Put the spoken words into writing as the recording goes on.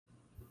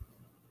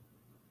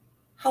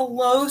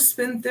Hello,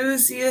 spin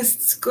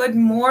enthusiasts. Good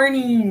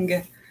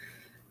morning.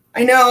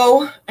 I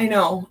know.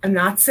 I'm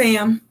not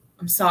Sam.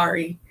 I'm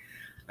sorry.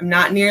 I'm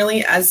not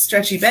nearly as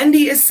stretchy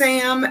bendy as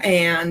Sam,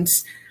 and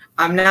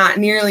I'm not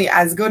nearly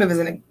as good of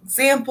an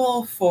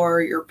example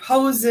for your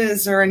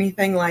poses or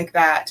anything like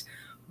that.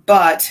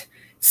 But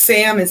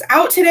Sam is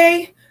out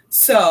today,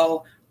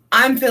 so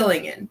I'm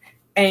filling in.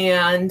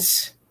 And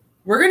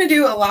we're going to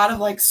do a lot of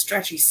like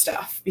stretchy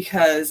stuff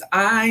because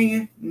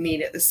I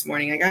need it this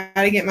morning. I got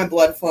to get my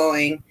blood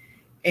flowing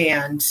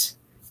and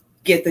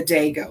get the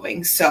day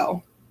going.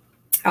 So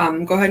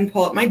go ahead and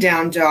pull up my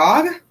down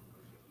dog.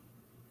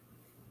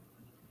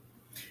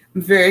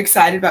 I'm very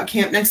excited about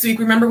camp next week.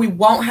 Remember, we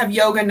won't have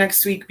yoga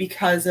next week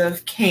because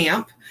of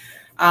camp.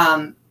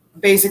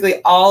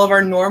 Basically, all of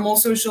our normal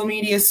social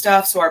media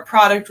stuff, so our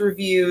product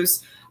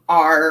reviews,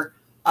 our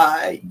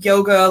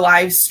yoga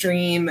live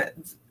stream,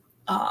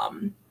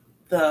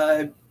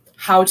 the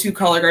how-to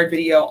color guard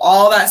video,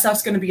 all that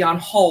stuff's going to be on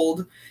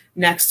hold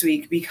next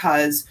week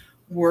because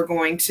we're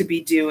going to be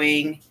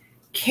doing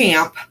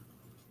camp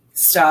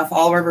stuff,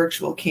 all of our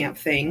virtual camp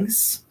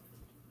things.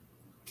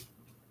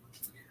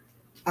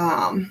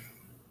 I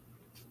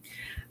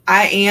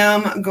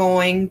am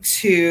going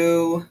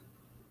to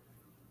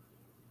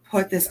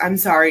put this, I'm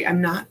sorry,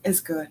 I'm not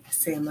as good as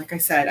Sam. Like I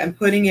said, I'm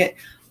putting it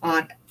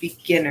on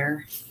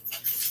beginner.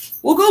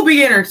 We'll go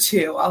beginner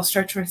too. I'll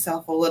stretch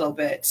myself a little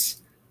bit.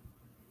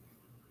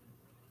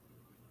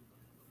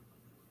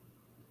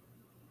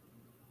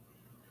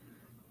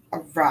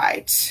 All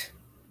right.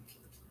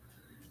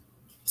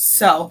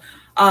 So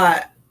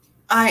I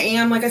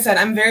am, like I said,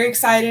 I'm very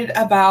excited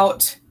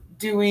about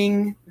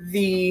doing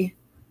the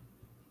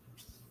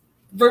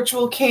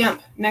virtual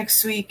camp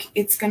next week.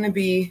 It's going to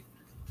be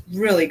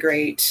really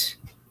great.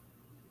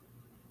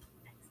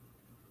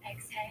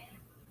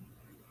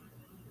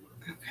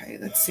 Okay,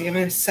 let's see. I'm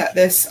going to set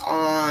this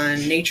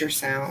on nature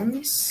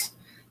sounds.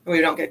 We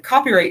don't get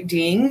copyright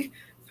ding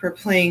for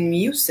playing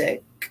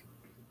music.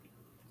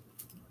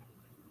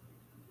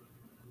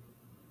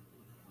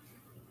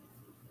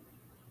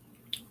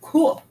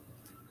 Cool.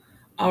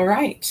 All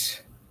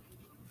right.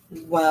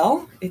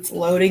 Well, it's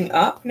loading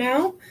up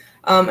now.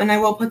 And I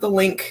will put the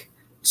link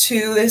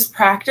to this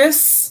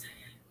practice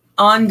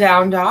on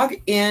Down Dog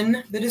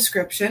in the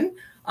description.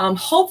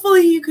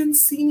 Hopefully you can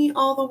see me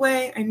all the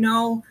way. I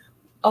know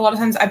a lot of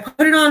times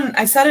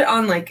I set it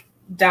on like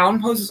down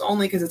poses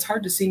only because it's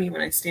hard to see me when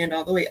I stand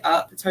all the way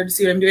up. It's hard to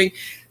see what I'm doing.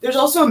 There's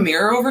also a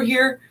mirror over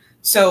here.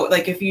 So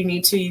like if you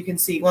need to, you can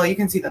see, well, you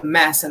can see the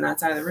mess in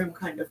that side of the room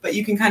kind of, but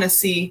you can kind of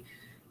see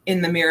in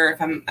the mirror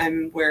if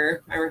I'm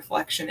where my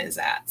reflection is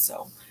at.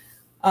 So,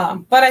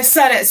 but I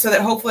set it so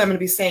that hopefully I'm going to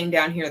be staying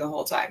down here the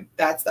whole time.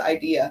 That's the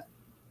idea,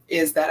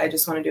 is that I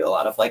just want to do a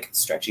lot of like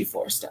stretchy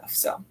floor stuff.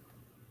 So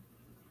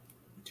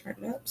turn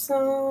it up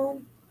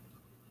some.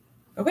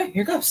 Okay,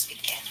 here goes.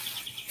 Begin.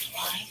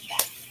 Lying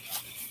back.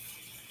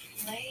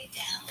 Lay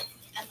down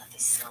and let the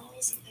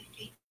soles of the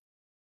feet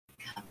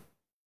come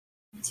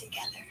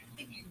together.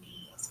 Open your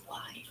knees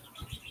wide.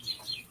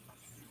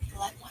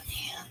 Let one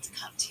hand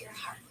come to your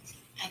heart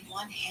and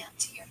one hand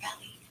to your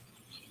belly.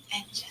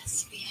 And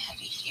just be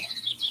heavy here.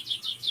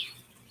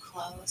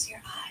 Close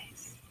your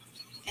eyes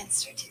and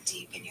start to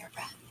deepen your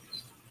breath.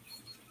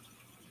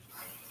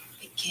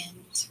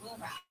 Begin to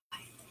arrive.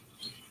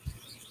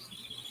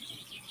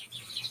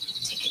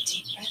 Take a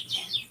deep breath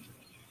in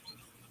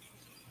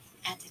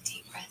and a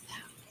deep breath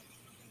out.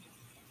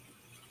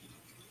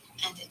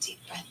 And a deep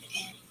breath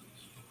in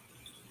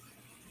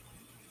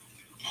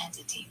and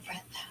a deep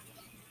breath out.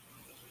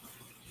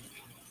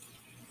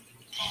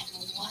 And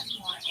one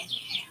more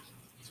inhale.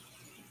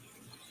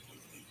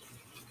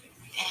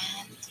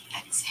 And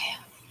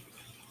exhale.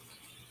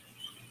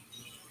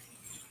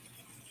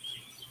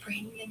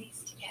 Bring the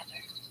knees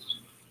together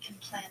and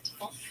plant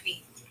both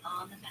feet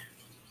on the mat.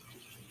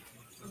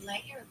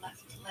 Let your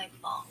left leg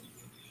long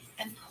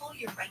and pull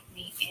your right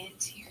knee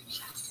into your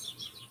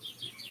chest.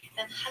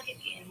 Then hug it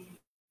in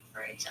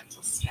for a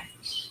gentle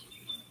stretch.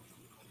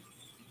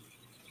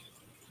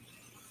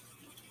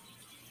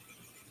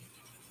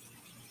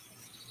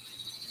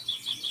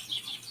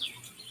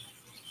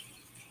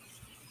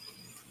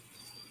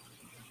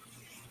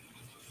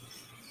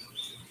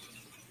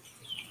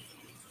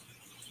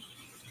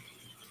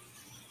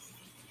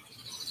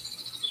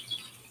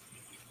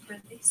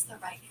 Release the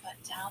right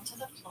foot down to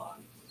the floor,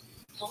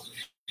 both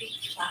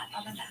feet flat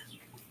on the mat.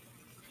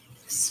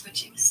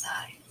 Switching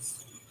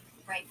sides,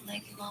 right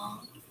leg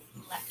long,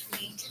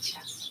 left knee to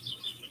chest.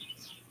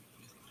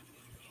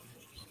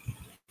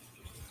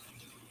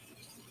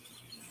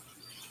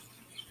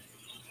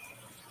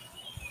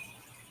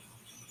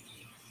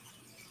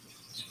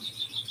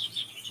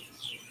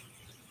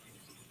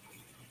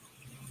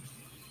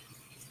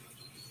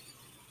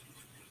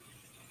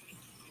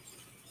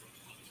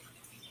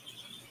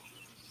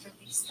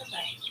 Release the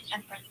leg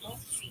and bring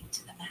both feet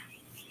to the mat.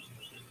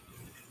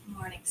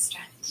 Morning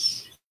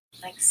stretch.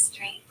 Legs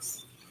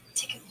straight.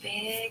 Take a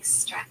big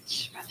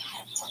stretch from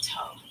head to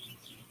toe.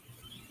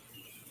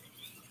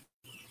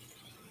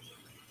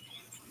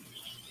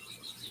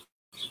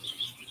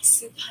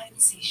 Supine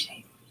C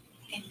shape.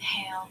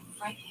 Inhale,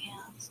 right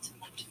hand to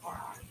left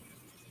forearm.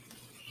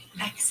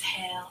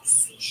 Exhale,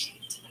 C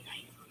shape to the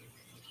right.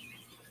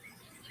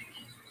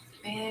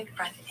 Big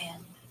breath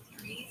in.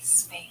 Breathe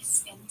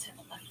space into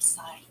the left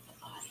side of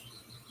the body.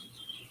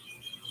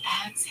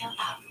 Exhale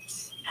out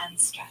and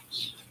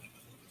stretch.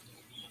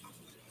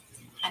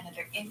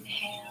 Another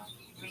inhale,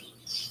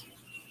 reach.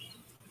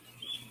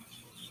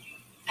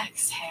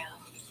 Exhale.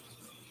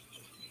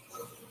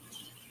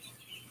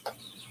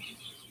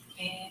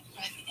 Big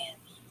breath in.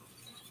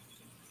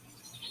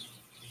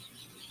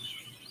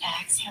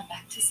 Exhale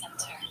back to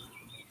center.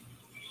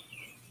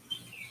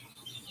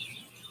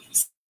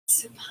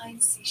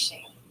 Supine C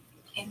shape.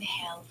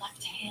 Inhale,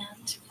 left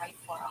hand to right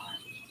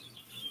forearm.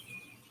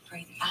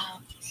 Breathe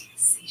out,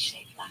 C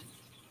shape left.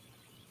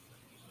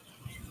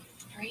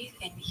 Breathe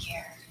in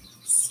here.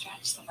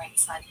 Stretch the right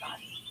side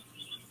body.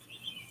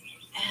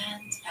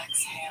 And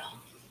exhale.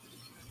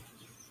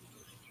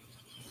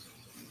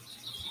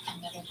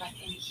 Another breath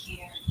in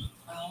here.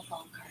 Grow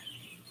longer.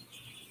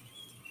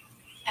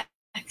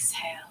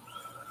 Exhale.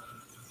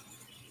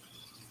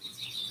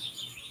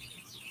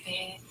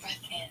 Big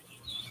breath in.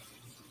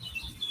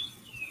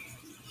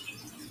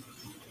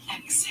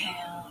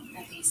 Exhale.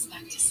 Release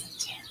back to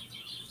center.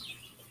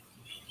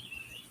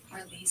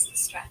 Release the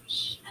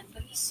stretch and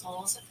put the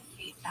soles of the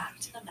feet back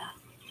to the mat.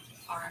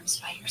 Arms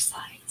by your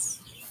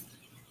sides.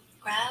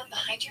 Grab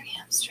behind your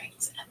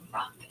hamstrings and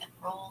rock and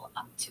roll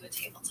up to a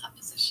tabletop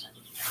position.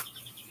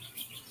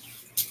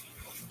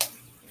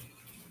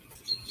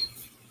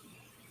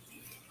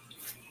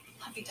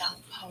 Puppy dog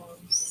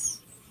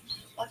pose.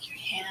 Walk your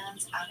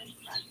hands out in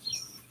front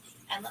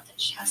and let the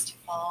chest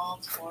fall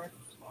toward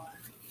the floor.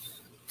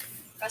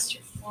 Rest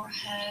your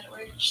forehead or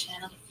your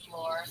chin on the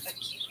floor, but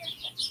keep your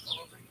hips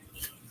over your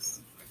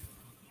knees.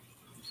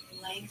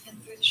 Lengthen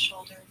through the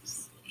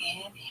shoulders.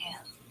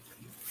 Inhale.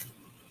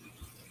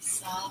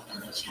 Soften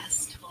the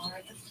chest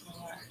toward the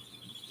floor.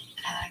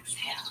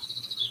 Exhale.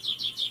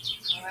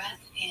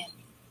 Breath in.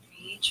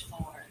 Reach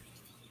forward.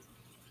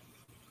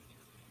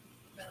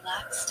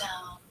 Relax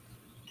down.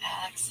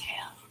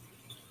 Exhale.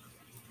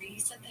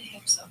 Reset the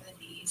hips over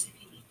the knees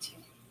if you need to.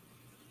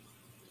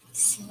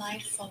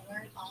 Slide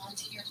forward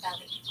onto your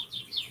belly.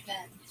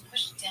 Then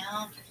push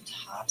down through the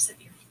tops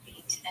of your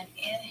feet and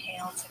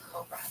inhale to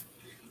cobra.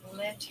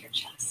 Lift your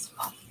chest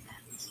off the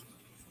mat.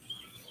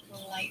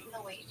 Lighten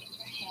the weight in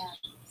your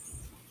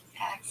hands.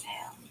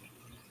 Exhale.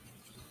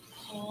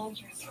 Hold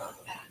your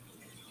throat back.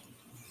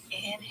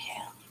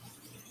 Inhale.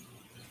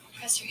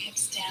 Press your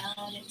hips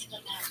down into the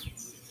mat.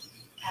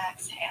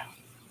 Exhale.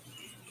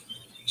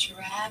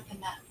 Drag the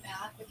mat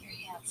back with your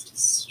hands to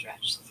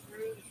stretch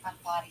through the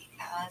front body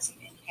as you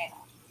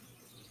inhale.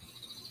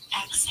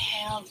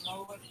 Exhale,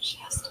 lower the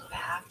chest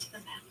back to the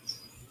mat.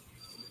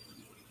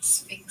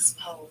 Sphinx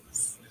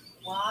pose.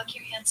 Walk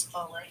your hands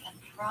forward and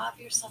prop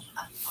yourself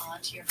up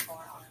onto your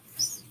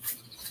forearms.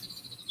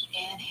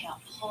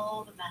 Inhale,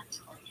 pull the mat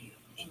toward you.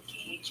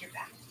 Engage your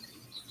back.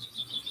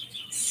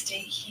 Stay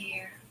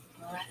here,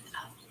 breath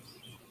out.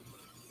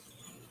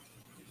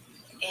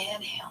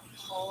 Inhale,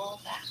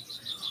 pull back.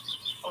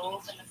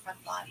 Open the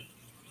front body.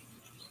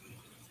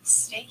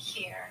 Stay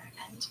here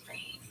and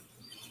breathe.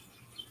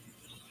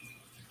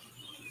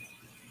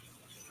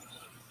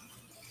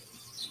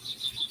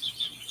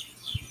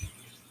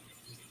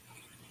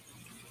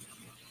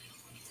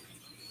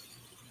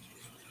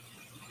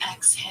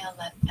 Exhale,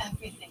 let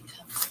everything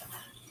come to the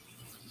mat.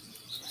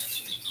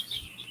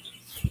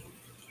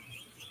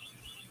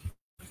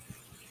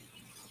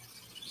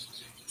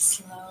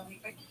 Slowly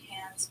bring your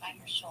hands by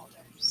your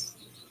shoulders.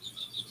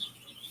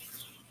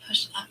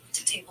 Push up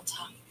to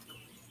tabletop.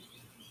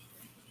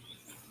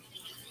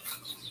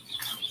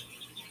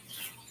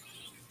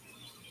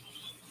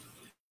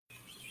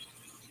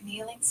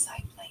 Kneeling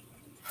side plank.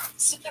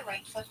 Step the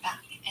right foot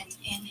back and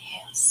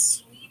inhale.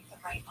 Sweep the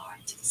right arm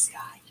to the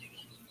sky.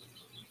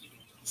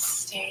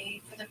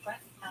 Stay for the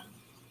breath out.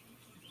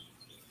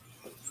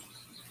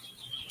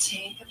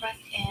 Take a breath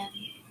in.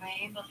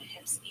 Rainbow the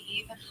hips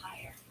even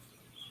higher.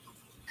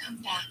 Come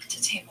back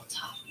to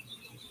tabletop.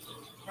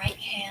 Right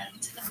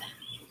hand to the mat.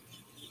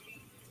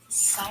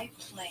 Side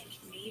plank,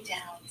 knee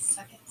down,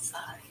 second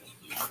side.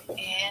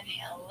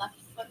 Inhale, left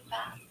foot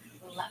back,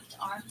 left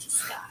arm to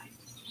sky.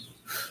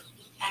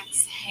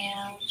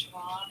 Exhale,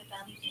 draw the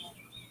belly in.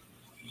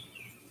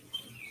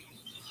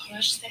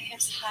 Push the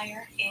hips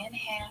higher.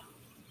 Inhale.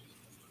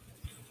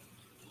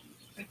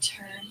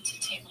 Return to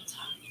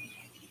tabletop.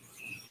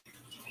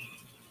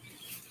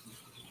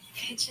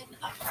 Pigeon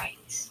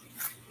upright.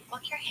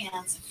 Walk your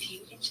hands a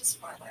few inches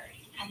forward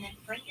and then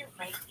bring your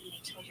right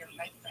knee toward your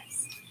right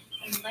wrist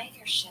and lay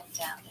your shin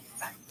down in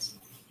front.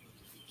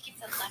 Keep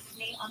the left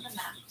knee on the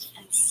mat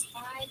and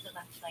slide the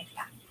left leg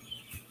back.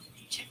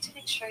 Check to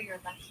make sure your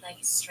left leg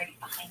is straight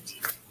behind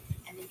you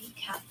and the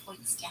kneecap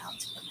points down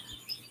to the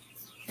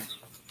mat.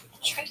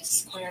 Try to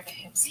square the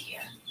hips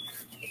here.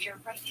 If your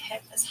right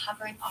hip is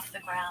hovering off the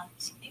ground,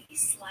 maybe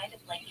slide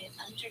a blanket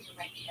under your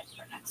right hip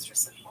for extra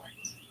support.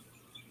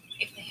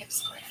 If the hips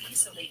square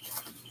easily,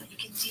 you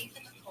can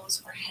deepen the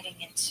pose we're heading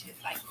into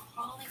by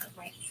crawling the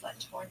right foot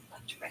toward the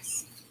left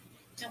wrist.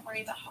 Don't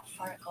worry about how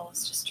far it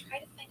goes. Just try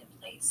to find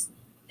a place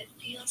that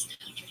feels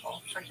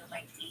comfortable for your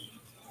right knee.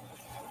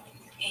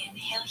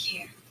 Inhale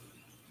here.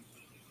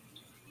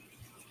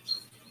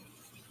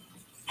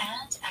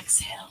 And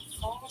exhale,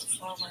 fold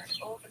forward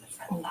over the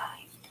front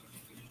thigh.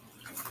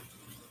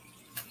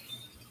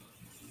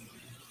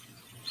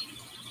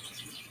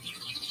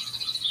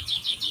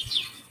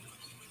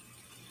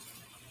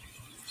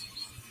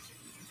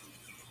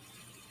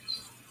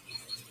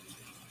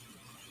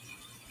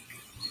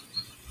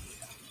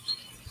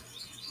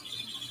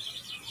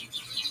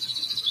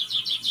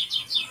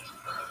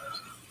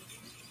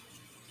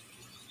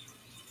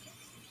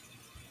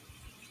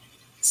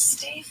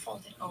 Stay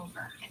folded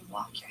over and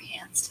walk your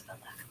hands to the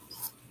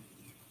left.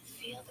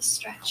 Feel the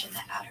stretch in the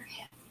outer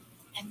hip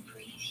and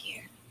breathe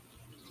here.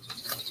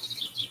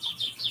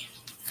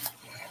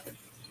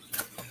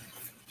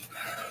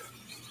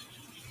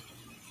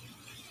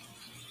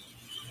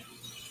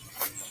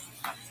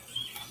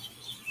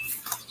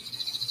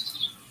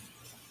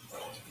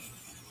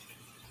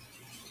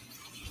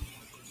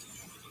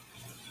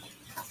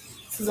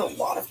 This is a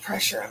lot of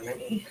pressure on my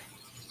knee.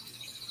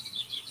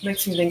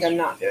 Makes me think I'm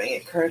not doing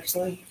it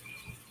correctly.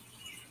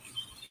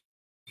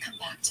 Come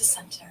back to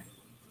center.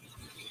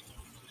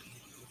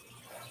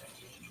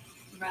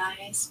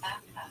 Rise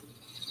back up.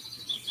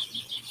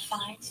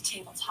 Find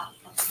tabletop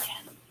once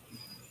again.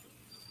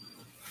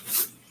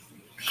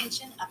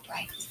 Pigeon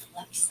upright,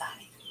 left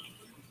side.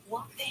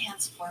 Walk the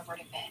hands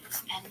forward a bit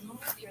and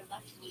move your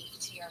left knee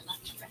to your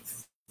left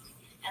wrist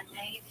and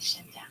lay the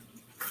shin down.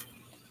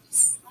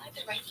 Slide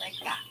the right leg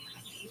back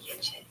a few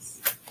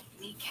inches.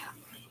 Kneecap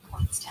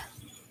points down.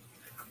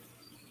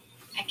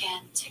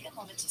 Again, take a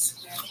moment to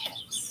square the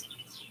hips.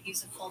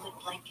 Use a folded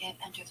blanket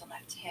under the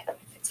left hip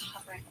if it's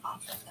hovering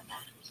off of the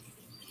mat.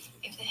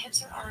 If the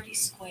hips are already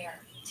square,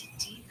 to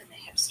deepen the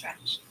hip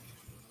stretch,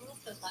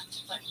 move the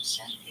left foot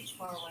gently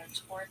forward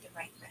toward the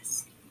right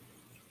wrist.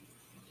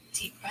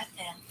 Deep breath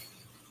in.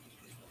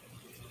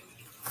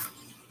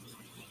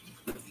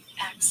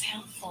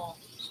 Exhale, fold.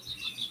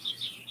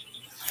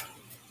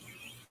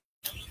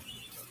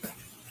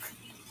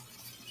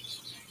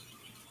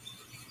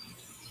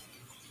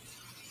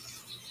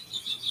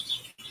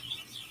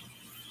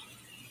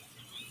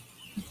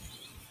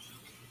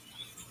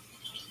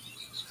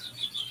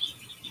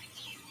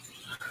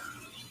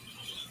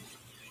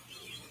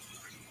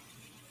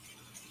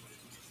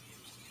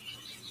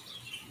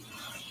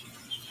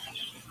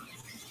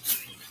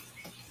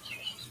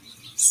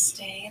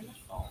 Stay in the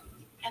fold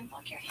and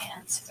walk your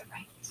hands to the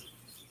right.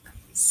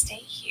 Stay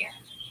here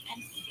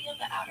and feel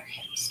the outer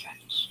hip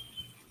stretch.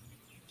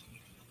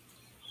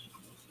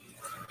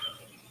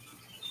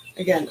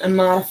 Again, I'm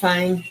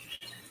modifying.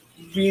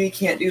 Really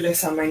can't do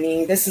this on my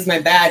knee. This is my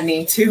bad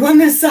knee too on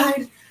this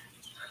side.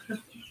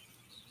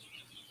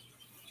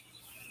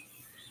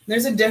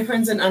 There's a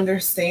difference in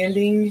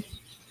understanding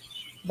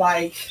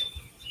like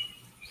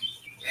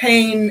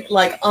pain,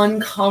 like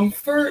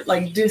uncomfort,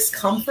 like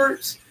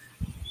discomfort,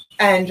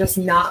 and just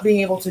not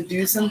being able to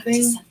do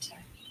something,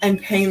 and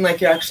pain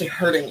like you're actually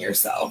hurting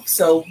yourself.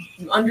 So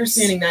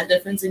understanding that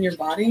difference in your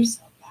body,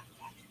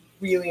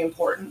 really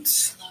important.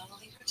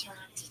 Slowly return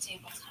to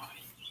tabletop.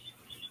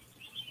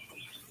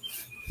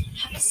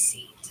 Have a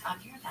seat on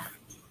your mat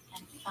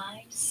and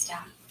find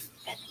staff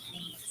bent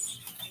knees.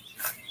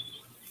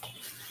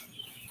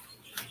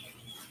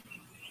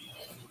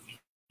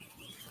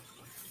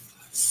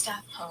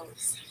 Staff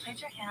pose.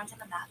 Put your hands on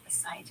the mat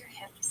beside your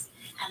hips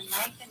and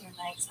lengthen your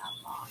legs out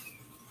long.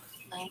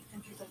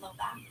 Lengthen through the low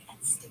back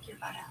and stick your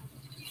butt out.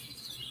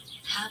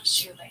 Half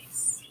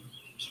shoelace.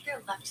 Keep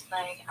your left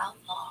leg out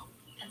long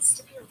and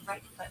step your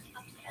right foot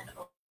up and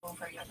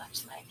over your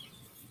left leg.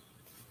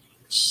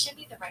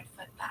 Shimmy the right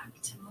foot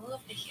back to move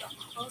the heel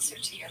closer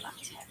to your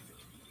left hip.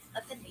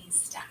 Let the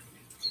knees stack.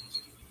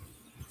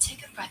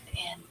 Take a breath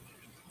in.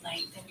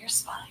 Lengthen your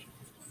spine.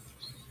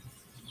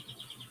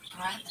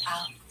 Breath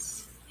out.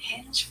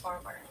 Hinge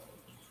forward.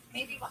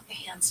 Maybe walk the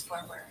hands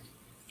forward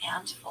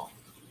and fold.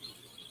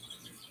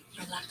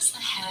 Relax the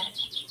head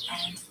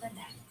and the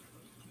neck.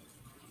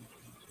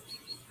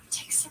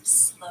 Take some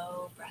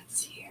slow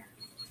breaths here.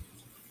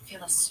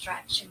 Feel a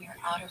stretch in your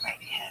outer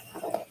right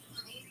hip,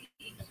 maybe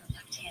even the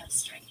left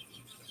hamstring.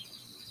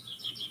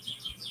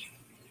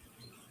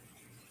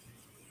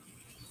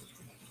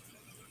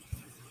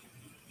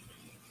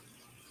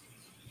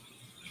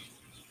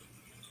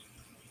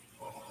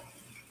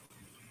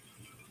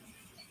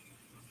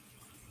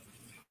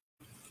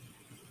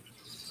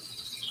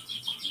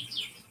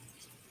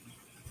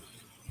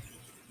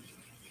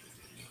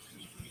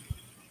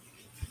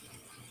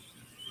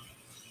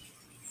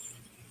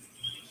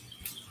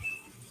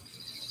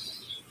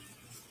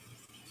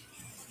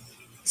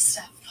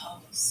 Step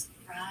pose.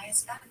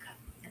 Rise back up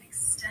and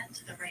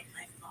extend the right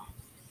leg long.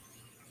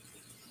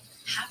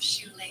 Half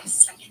shoelace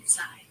second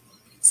side.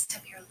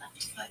 Step your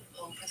left foot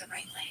over the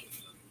right leg.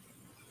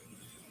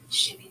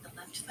 Shimmy the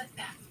left foot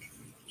back.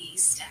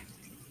 Knees stacked.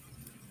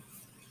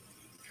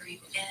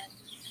 Breathe in,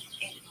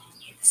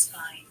 elongate the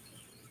spine.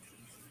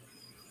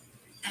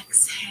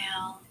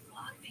 Exhale,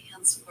 walk the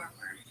hands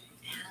forward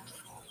and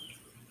fold.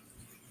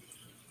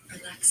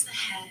 Relax the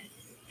head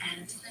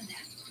and the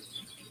neck.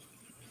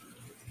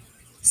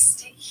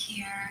 Stay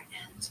here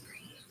and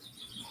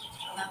breathe.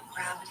 Allow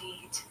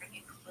gravity to bring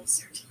you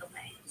closer to the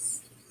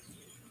legs.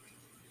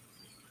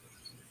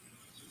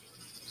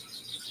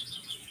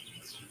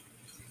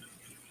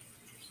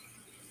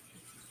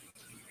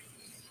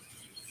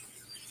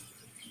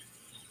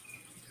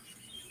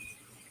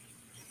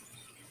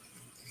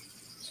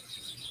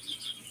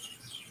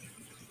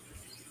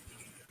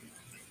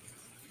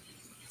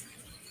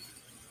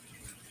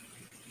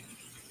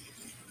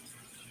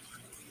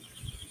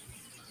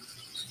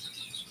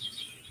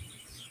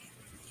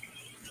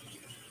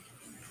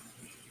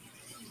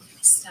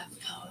 Step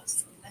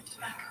pose, lift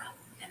back up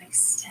and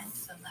extend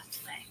the left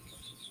leg.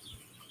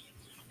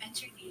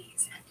 Bend your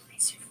knees and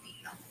place your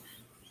feet on the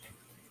mat.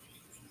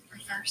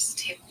 Reverse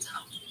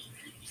tabletop.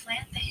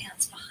 Plant the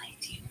hands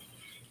behind you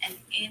and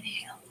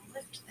inhale,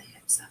 lift the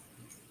hips up.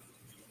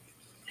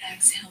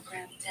 Exhale,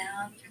 ground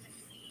down through the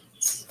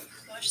feet.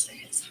 Push the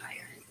hips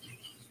higher.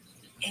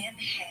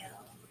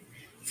 Inhale.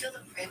 Feel the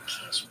rib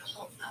cage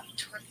pull up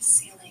toward the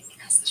ceiling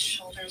as the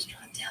shoulders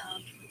draw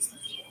down towards the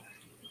floor.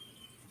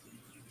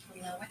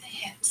 Lower the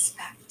hips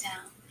back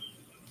down.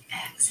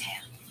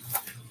 Exhale.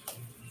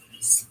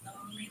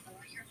 Slowly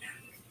lower your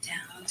back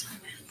down to the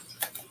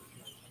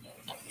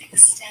mat.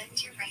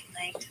 Extend your right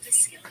leg to the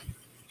ceiling.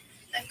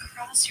 Then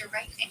cross your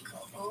right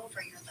ankle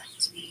over your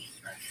left knee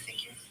for a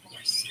figure four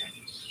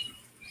stretch.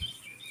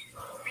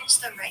 Reach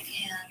the right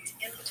hand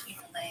in between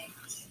the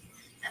legs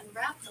and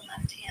wrap the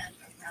left hand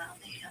around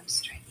the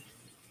hamstring.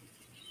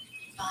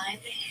 Bind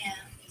the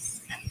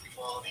hands and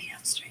pull the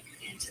hamstring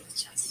into the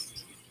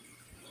chest.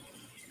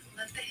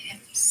 Let the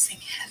hips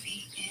sink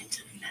heavy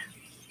into the mat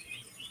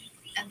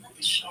and let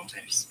the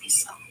shoulders be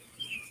soft.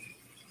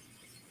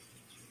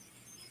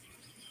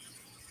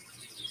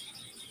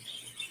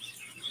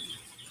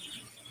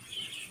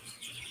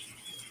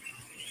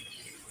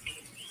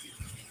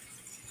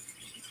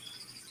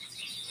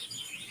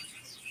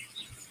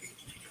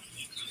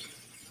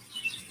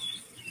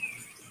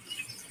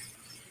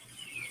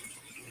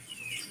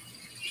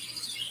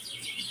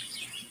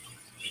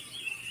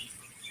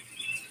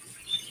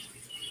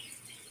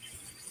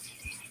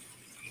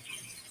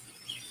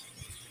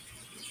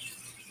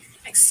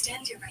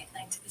 Extend your right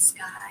leg to the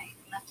sky,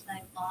 left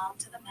leg long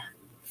to the mat,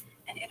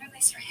 and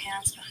interlace your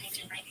hands behind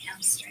your right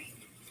hamstring.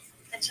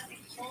 Then gently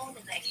pull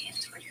the leg in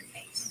toward your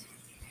face.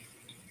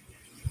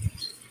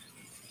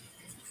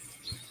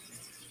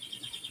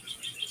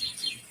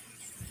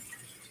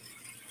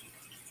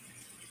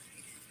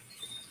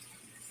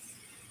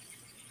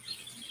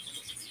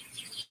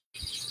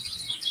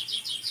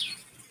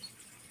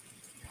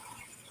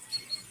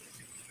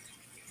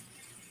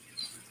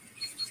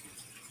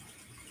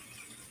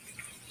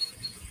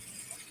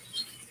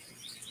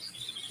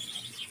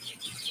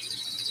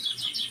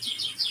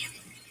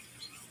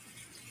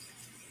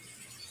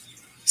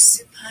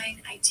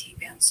 Supine IT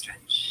band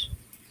stretch.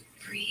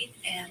 Breathe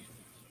in.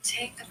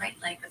 Take the right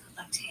leg with the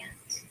left hand.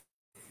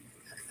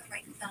 Hook the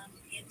right thumb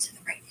into the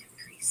right hip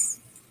crease.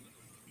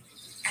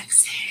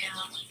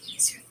 Exhale.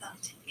 Use your thumb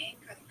to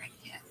anchor the right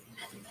hip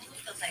and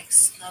move the leg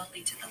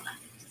slowly to the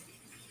left.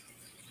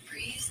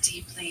 Breathe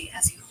deeply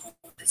as you hold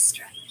this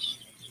stretch.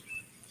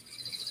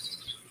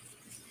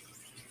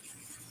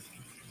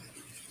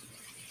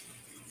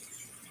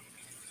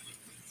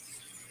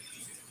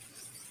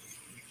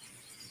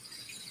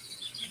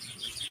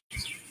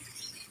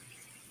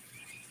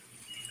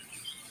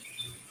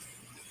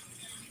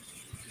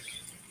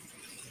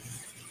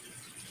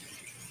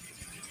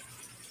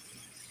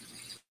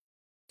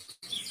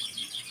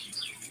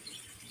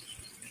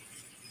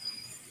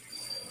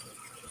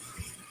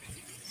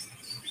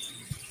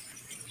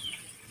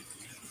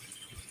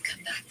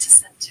 Come back to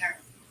center.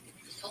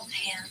 Both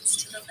hands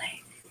to the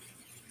leg.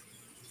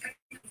 Bring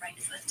the right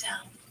foot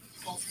down.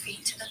 Both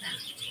feet to the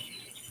mat.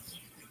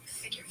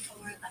 Figure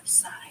four left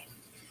side.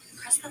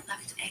 Press the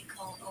left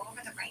ankle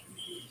over the right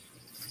knee.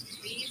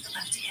 Weave the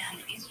left hand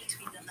in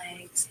between the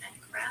legs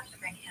and grab the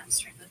right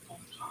hamstring with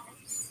both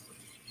palms.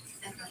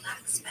 Then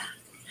relax back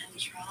and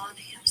draw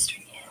the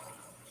hamstring in.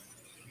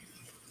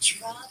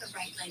 Draw the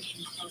right leg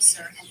in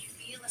closer and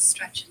feel a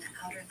stretch in the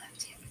outer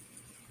left hip.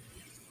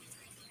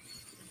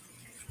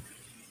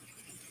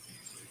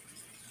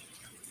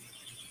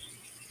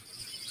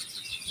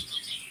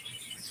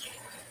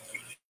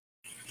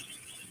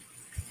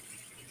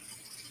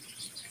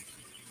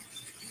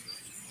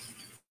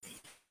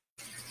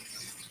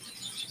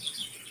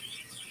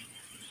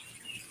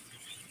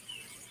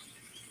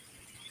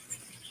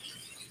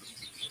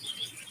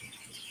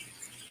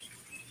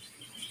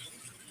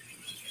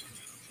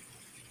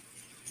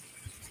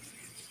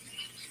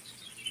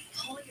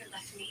 Pull your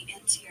left knee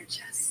into your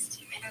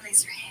chest.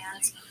 Interlace your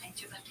hands behind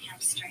your left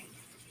hamstring.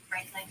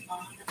 Right leg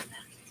long on the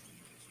mat.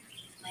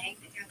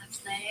 Lengthen your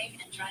left leg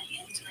and draw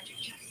in toward your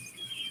chest.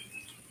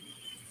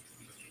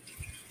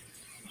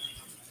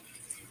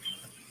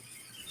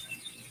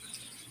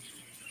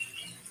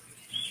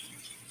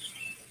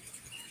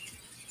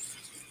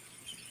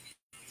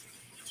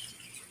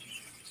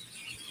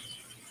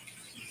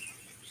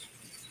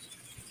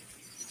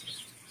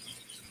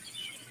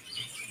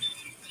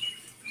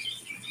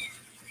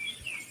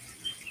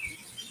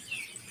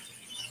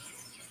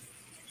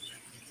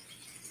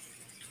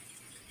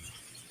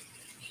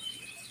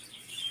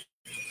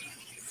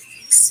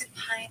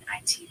 9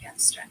 IT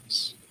band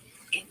stretch.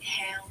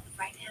 Inhale,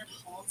 right hand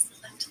holds the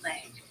left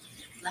leg.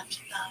 Left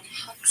thumb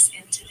hooks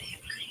into the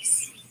hip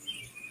crease.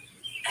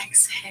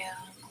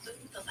 Exhale, glue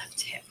the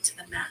left hip to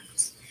the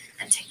mat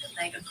and take the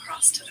leg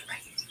across to the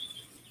right.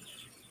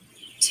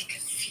 Take a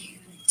few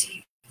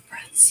deep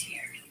breaths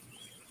here.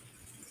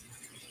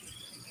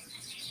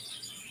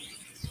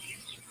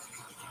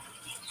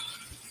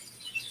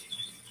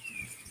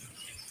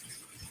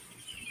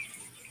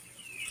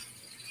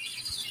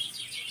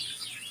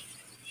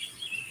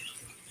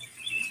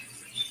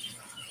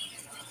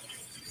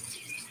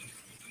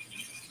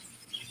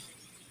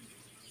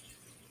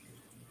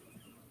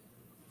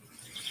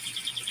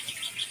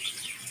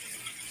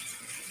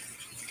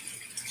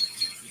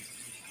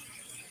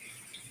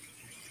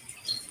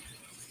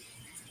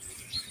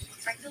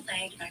 Bring the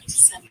leg back to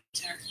center,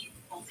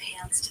 both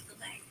hands to the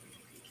leg.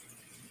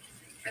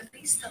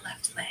 Release the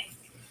left leg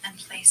and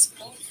place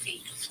both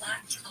feet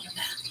flat on the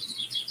mat.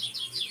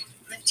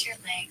 Lift your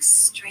legs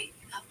straight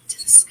up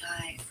to the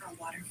sky for a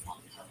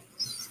waterfall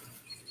pose.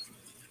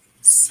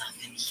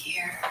 Soften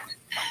here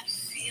and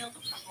feel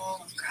the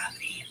pull of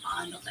gravity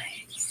on the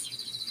legs.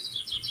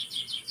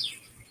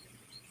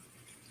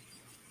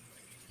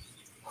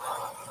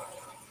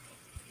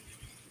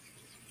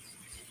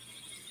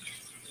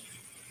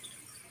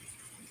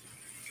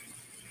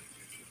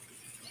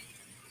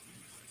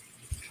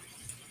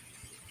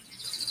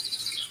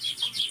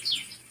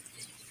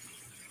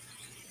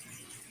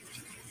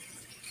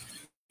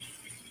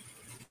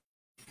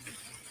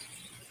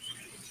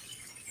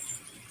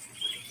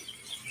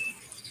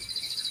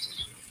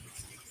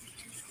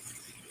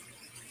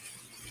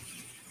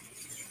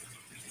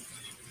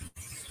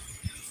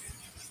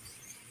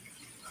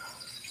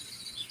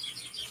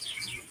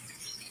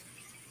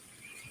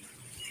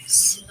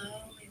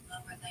 Slowly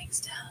lower legs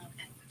down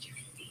and put your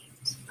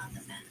feet on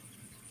the mat.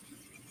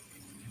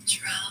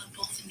 Draw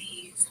both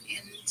knees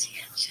into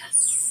your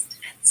chest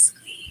and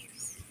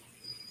squeeze.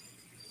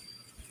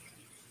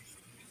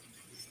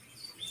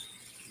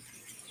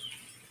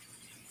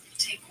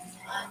 Take one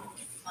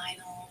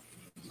final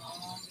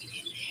long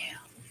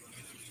inhale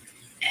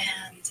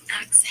and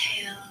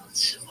exhale,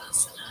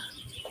 Shavasana.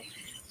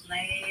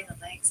 Lay the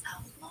legs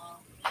out long.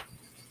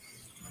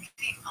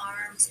 The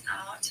arms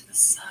out to the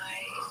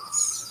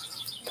sides.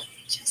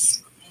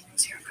 Just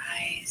close your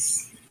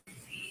eyes.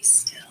 Be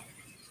still.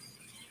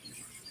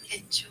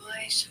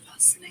 Enjoy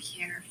Shavasana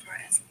here for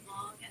as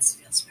long as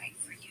feels right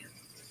for you.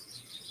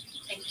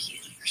 Thank you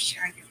for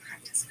sharing your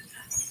practice with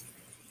us.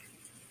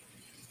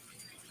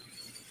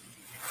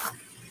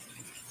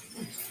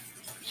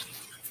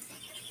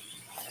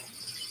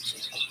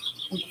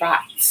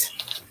 Right.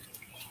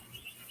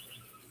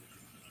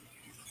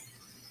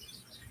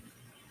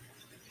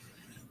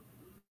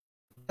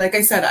 Like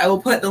I said, I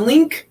will put the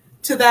link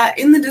to that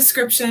in the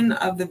description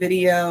of the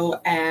video.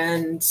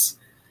 And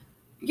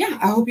yeah,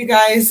 I hope you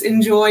guys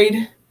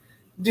enjoyed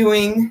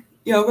doing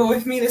yoga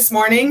with me this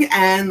morning.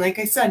 And like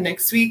I said,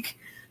 next week,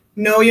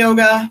 no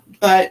yoga,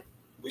 but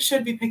we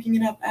should be picking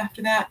it up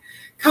after that.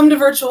 Come to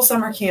virtual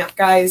summer camp,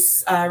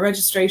 guys.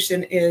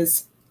 Registration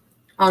is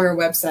on our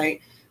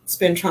website,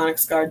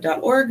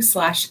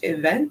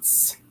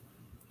 spintronicsguard.org/events.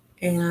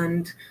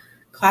 And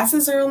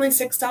classes are only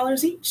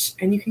 $6 each,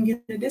 and you can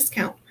get a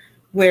discount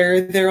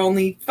where they're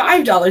only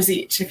 $5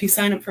 each if you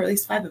sign up for at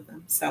least 5 of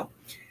them. So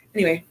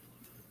anyway,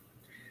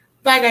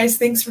 bye guys.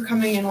 Thanks for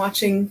coming and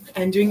watching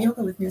and doing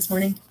yoga with me this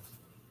morning.